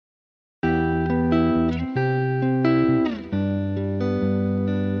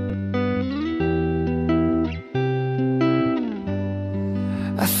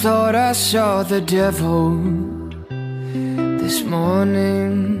thought I saw the devil this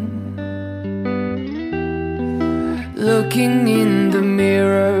morning, looking in the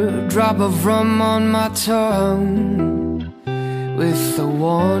mirror, drop of rum on my tongue, with a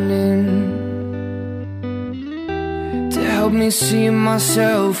warning to help me see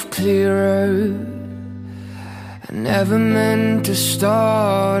myself clearer. I never meant to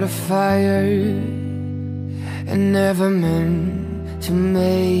start a fire, and never meant to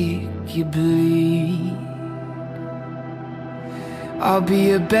make you bleed. I'll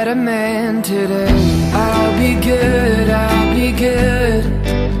be a better man today. I'll be good, I'll be good,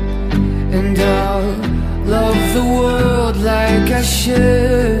 and I'll love the world like I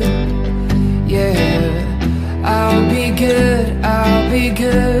should. Yeah, I'll be good, I'll be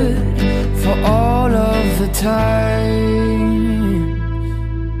good, for all of the times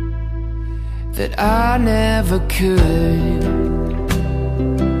that I never could.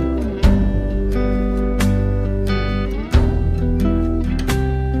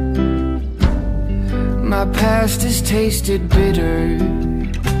 My past has tasted bitter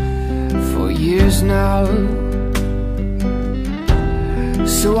for years now,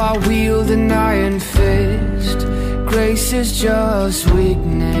 so I wield an iron fist. Grace is just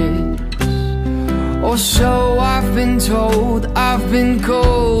weakness, or so I've been told. I've been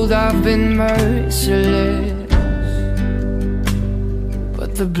cold, I've been merciless,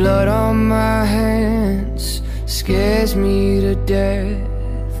 but the blood on my hands scares me to death.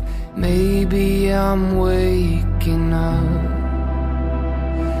 Maybe I'm waking up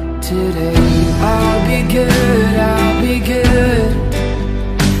today. I'll be good, I'll be good,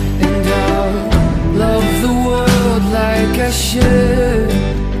 and I'll love the world like I should.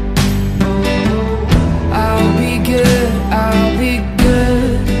 I'll be good, I'll be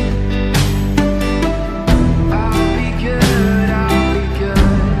good, I'll be good, I'll be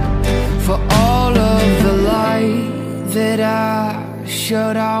good, for all of the light that I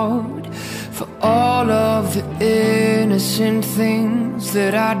shut out, for all of the innocent things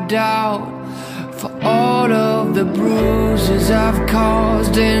that I doubt, for all of the bruises I've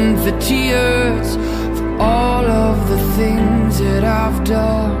caused and the tears, for all of the things that I've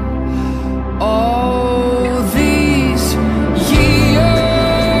done all these years.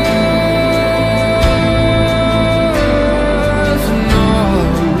 No,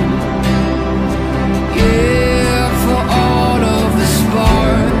 yeah, for all of the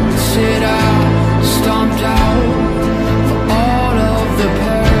sparks that I stomped out, for all of the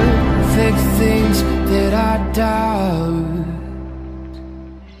perfect things that I doubt.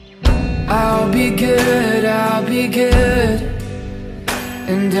 I'll be good, I'll be good,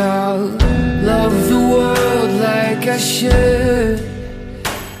 and I'll love the world like I should.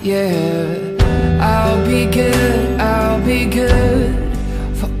 Yeah, I'll be good, I'll be good,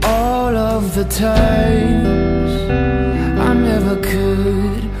 for all of the times I never could.